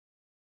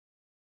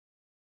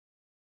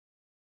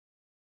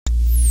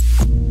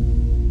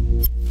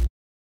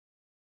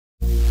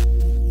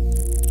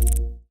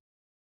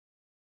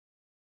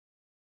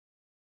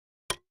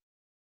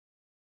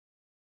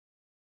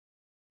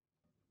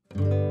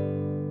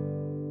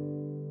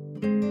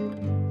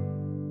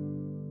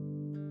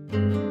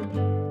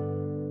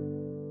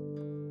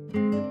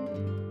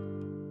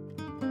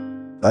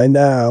By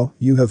now,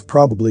 you have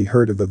probably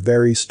heard of a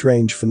very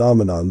strange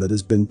phenomenon that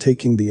has been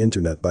taking the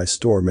internet by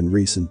storm in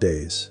recent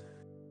days.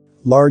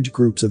 Large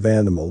groups of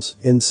animals,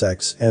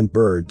 insects, and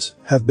birds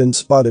have been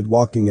spotted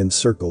walking in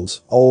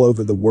circles all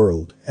over the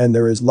world, and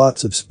there is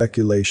lots of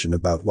speculation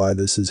about why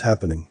this is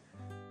happening.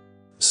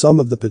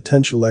 Some of the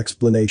potential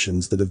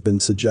explanations that have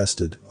been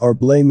suggested are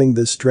blaming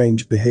this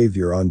strange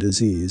behavior on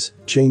disease,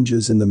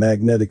 changes in the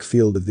magnetic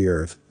field of the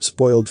Earth,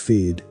 spoiled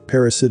feed,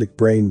 parasitic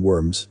brain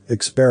worms,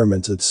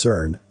 experiments at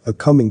CERN, a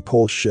coming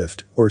pole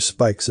shift, or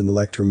spikes in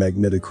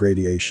electromagnetic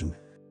radiation.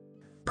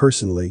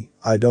 Personally,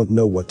 I don't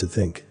know what to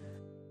think.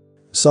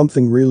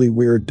 Something really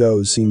weird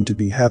does seem to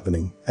be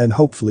happening, and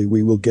hopefully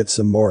we will get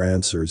some more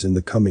answers in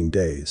the coming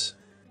days.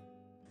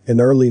 In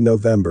early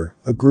November,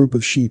 a group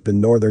of sheep in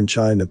northern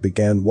China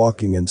began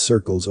walking in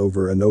circles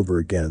over and over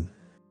again.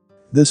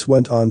 This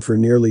went on for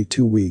nearly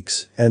 2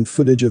 weeks, and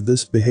footage of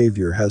this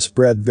behavior has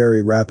spread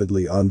very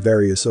rapidly on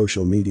various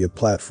social media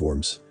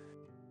platforms.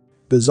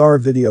 Bizarre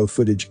video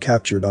footage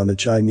captured on a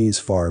Chinese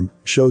farm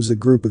shows a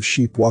group of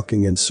sheep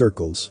walking in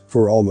circles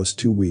for almost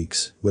 2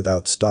 weeks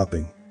without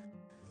stopping.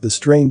 The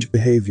strange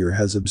behavior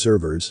has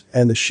observers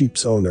and the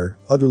sheep's owner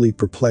utterly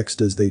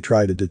perplexed as they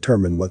try to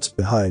determine what's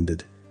behind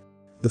it.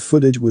 The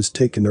footage was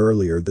taken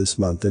earlier this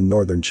month in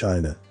northern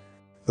China.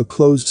 A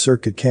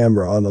closed-circuit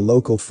camera on a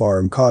local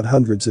farm caught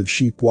hundreds of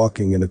sheep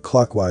walking in a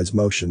clockwise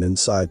motion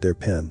inside their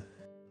pen.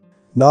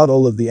 Not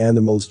all of the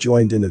animals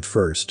joined in at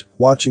first,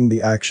 watching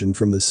the action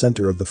from the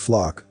center of the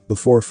flock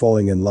before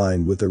falling in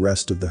line with the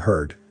rest of the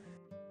herd.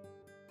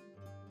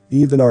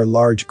 Even our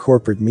large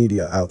corporate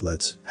media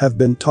outlets have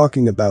been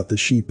talking about the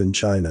sheep in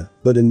China,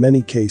 but in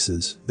many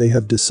cases, they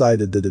have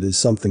decided that it is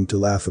something to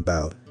laugh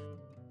about.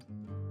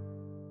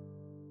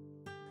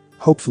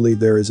 Hopefully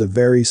there is a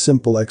very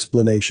simple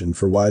explanation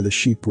for why the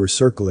sheep were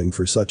circling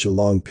for such a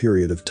long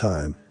period of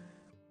time.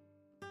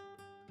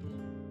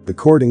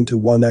 According to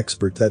one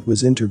expert that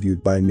was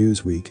interviewed by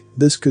Newsweek,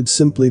 this could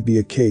simply be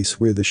a case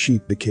where the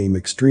sheep became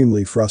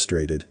extremely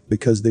frustrated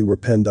because they were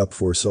penned up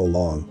for so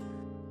long.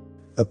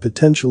 A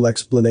potential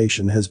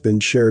explanation has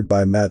been shared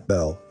by Matt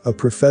Bell, a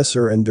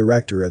professor and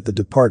director at the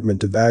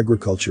Department of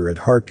Agriculture at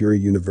Hartpury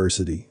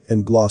University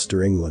in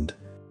Gloucester, England.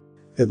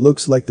 It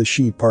looks like the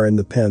sheep are in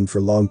the pen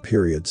for long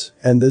periods,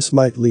 and this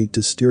might lead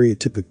to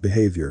stereotypic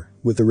behavior,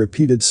 with a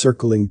repeated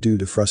circling due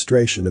to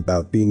frustration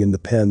about being in the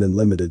pen and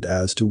limited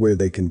as to where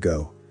they can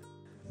go.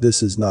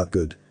 This is not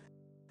good.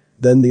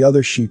 Then the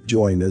other sheep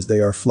join as they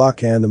are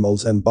flock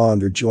animals and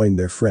bond or join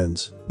their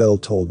friends, Bell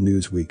told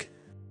Newsweek.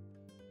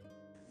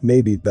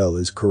 Maybe Bell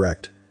is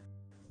correct.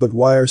 But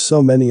why are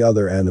so many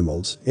other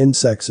animals,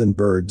 insects and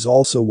birds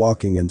also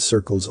walking in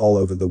circles all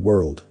over the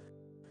world?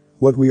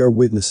 What we are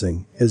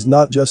witnessing is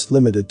not just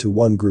limited to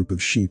one group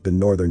of sheep in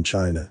northern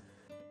China.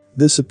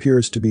 This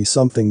appears to be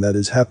something that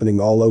is happening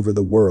all over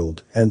the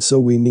world, and so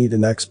we need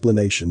an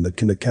explanation that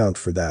can account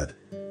for that.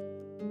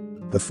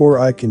 Before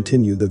I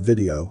continue the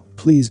video,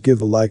 please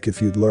give a like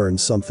if you'd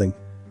learned something.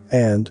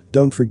 And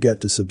don't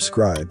forget to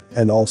subscribe,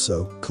 and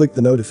also click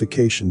the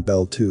notification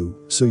bell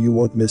too so you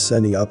won't miss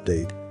any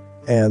update.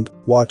 And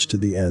watch to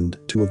the end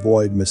to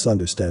avoid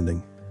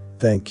misunderstanding.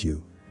 Thank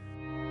you.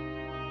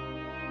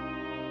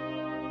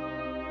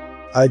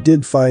 I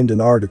did find an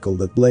article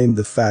that blamed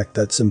the fact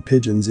that some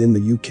pigeons in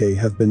the UK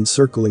have been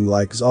circling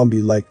like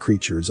zombie-like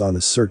creatures on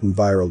a certain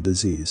viral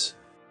disease.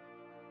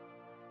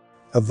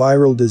 A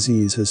viral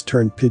disease has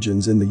turned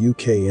pigeons in the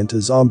UK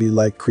into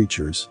zombie-like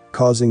creatures,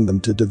 causing them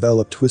to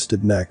develop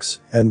twisted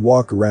necks and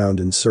walk around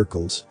in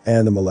circles,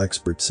 animal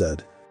experts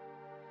said.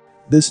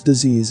 This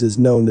disease is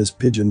known as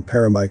pigeon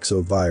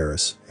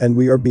paramyxovirus, and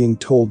we are being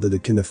told that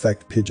it can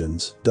affect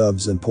pigeons,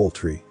 doves and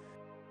poultry.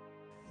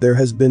 There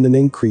has been an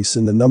increase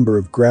in the number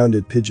of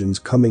grounded pigeons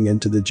coming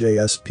into the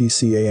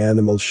JSPCA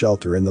animal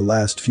shelter in the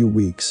last few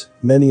weeks,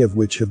 many of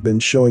which have been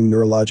showing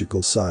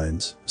neurological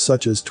signs,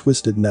 such as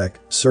twisted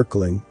neck,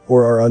 circling,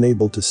 or are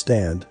unable to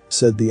stand,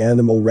 said the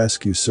Animal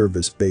Rescue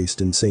Service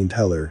based in St.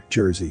 Helier,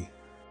 Jersey.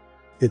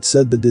 It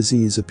said the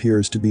disease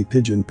appears to be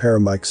pigeon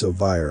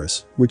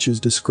paramyxovirus, which is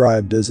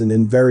described as an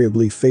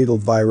invariably fatal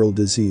viral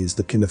disease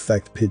that can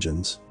affect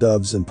pigeons,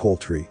 doves and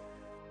poultry.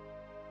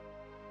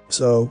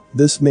 So,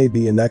 this may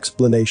be an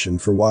explanation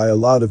for why a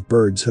lot of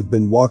birds have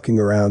been walking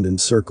around in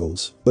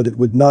circles, but it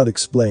would not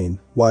explain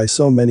why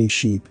so many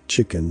sheep,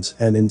 chickens,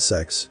 and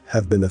insects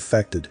have been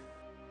affected.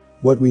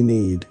 What we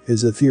need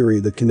is a theory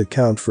that can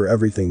account for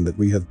everything that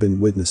we have been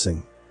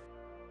witnessing.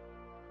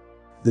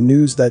 The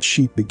news that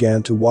sheep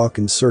began to walk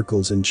in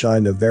circles in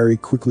China very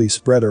quickly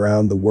spread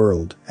around the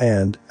world,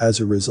 and, as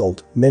a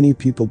result, many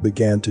people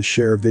began to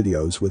share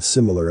videos with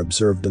similar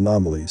observed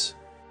anomalies.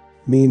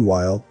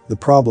 Meanwhile, the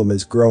problem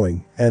is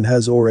growing and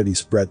has already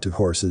spread to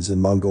horses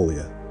in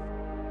Mongolia.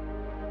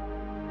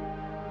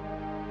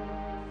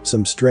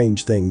 Some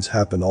strange things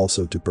happen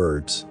also to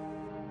birds.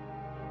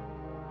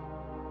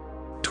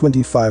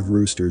 25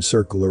 roosters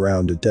circle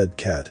around a dead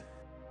cat.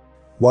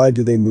 Why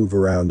do they move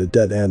around a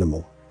dead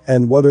animal?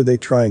 And what are they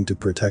trying to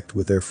protect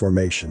with their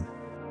formation?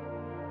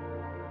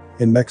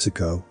 In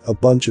Mexico, a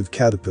bunch of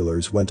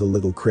caterpillars went a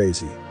little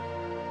crazy.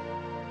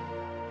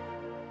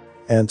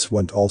 Ants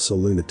went also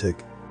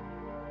lunatic.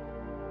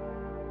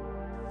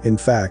 In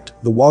fact,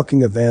 the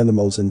walking of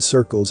animals in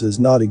circles is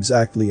not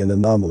exactly an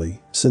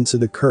anomaly, since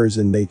it occurs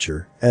in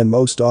nature, and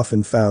most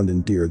often found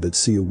in deer that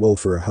see a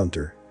wolf or a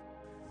hunter.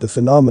 The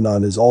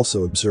phenomenon is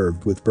also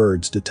observed with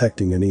birds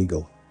detecting an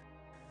eagle.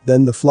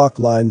 Then the flock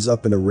lines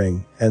up in a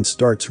ring and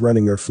starts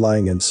running or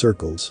flying in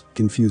circles,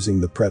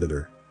 confusing the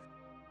predator.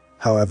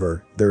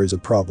 However, there is a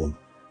problem.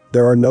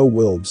 There are no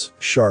wolves,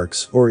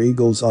 sharks, or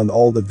eagles on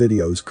all the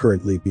videos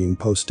currently being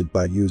posted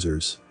by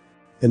users.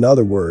 In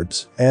other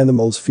words,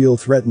 animals feel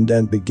threatened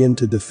and begin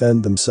to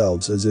defend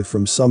themselves as if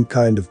from some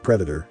kind of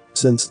predator,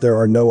 since there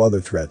are no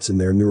other threats in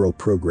their neural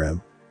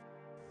program.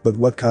 But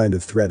what kind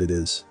of threat it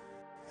is?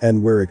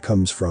 And where it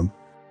comes from?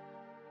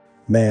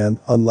 Man,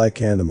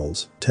 unlike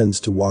animals,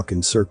 tends to walk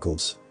in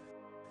circles.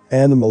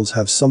 Animals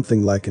have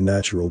something like a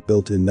natural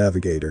built-in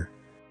navigator.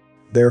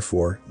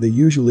 Therefore, they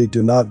usually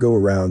do not go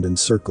around in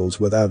circles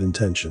without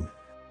intention.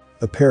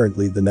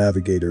 Apparently the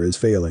navigator is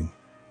failing.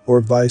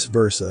 Or vice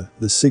versa,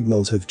 the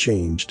signals have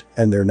changed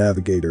and their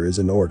navigator is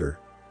in order.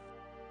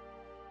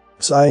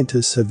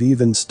 Scientists have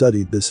even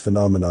studied this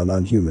phenomenon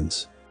on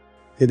humans.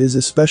 It is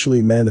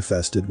especially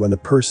manifested when a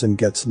person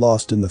gets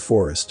lost in the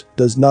forest,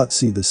 does not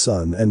see the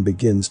sun and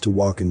begins to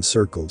walk in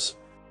circles.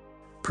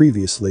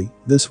 Previously,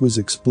 this was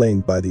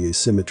explained by the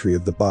asymmetry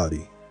of the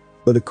body.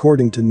 But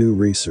according to new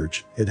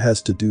research, it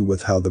has to do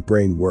with how the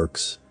brain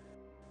works.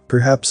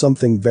 Perhaps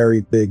something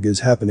very big is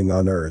happening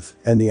on Earth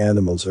and the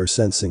animals are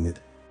sensing it.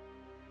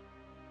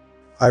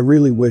 I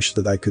really wish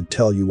that I could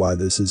tell you why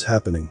this is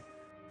happening.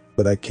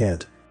 But I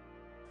can't.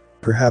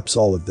 Perhaps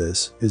all of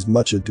this is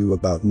much ado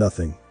about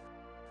nothing.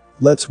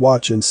 Let's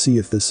watch and see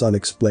if this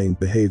unexplained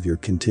behavior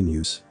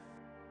continues.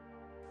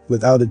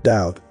 Without a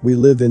doubt, we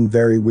live in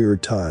very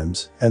weird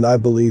times, and I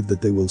believe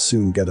that they will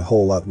soon get a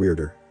whole lot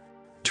weirder.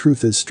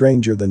 Truth is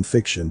stranger than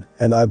fiction,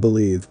 and I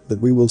believe that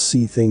we will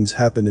see things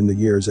happen in the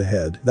years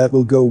ahead that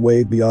will go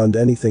way beyond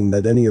anything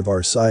that any of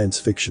our science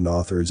fiction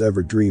authors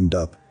ever dreamed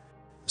up.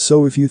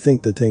 So if you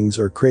think that things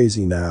are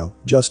crazy now,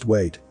 just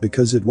wait,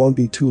 because it won't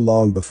be too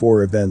long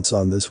before events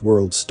on this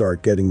world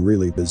start getting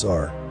really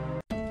bizarre.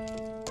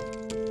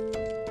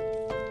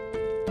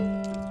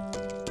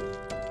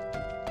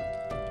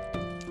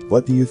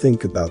 What do you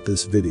think about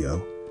this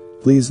video?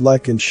 Please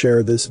like and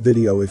share this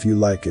video if you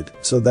like it,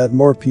 so that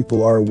more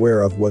people are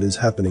aware of what is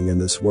happening in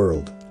this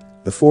world.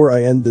 Before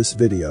I end this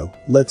video,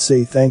 let's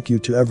say thank you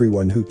to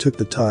everyone who took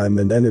the time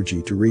and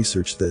energy to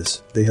research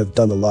this. They have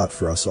done a lot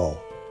for us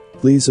all.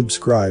 Please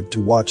subscribe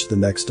to watch the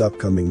next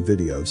upcoming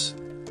videos.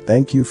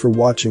 Thank you for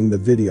watching the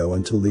video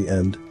until the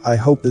end. I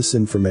hope this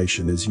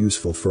information is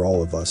useful for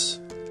all of us.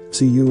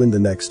 See you in the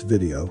next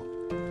video.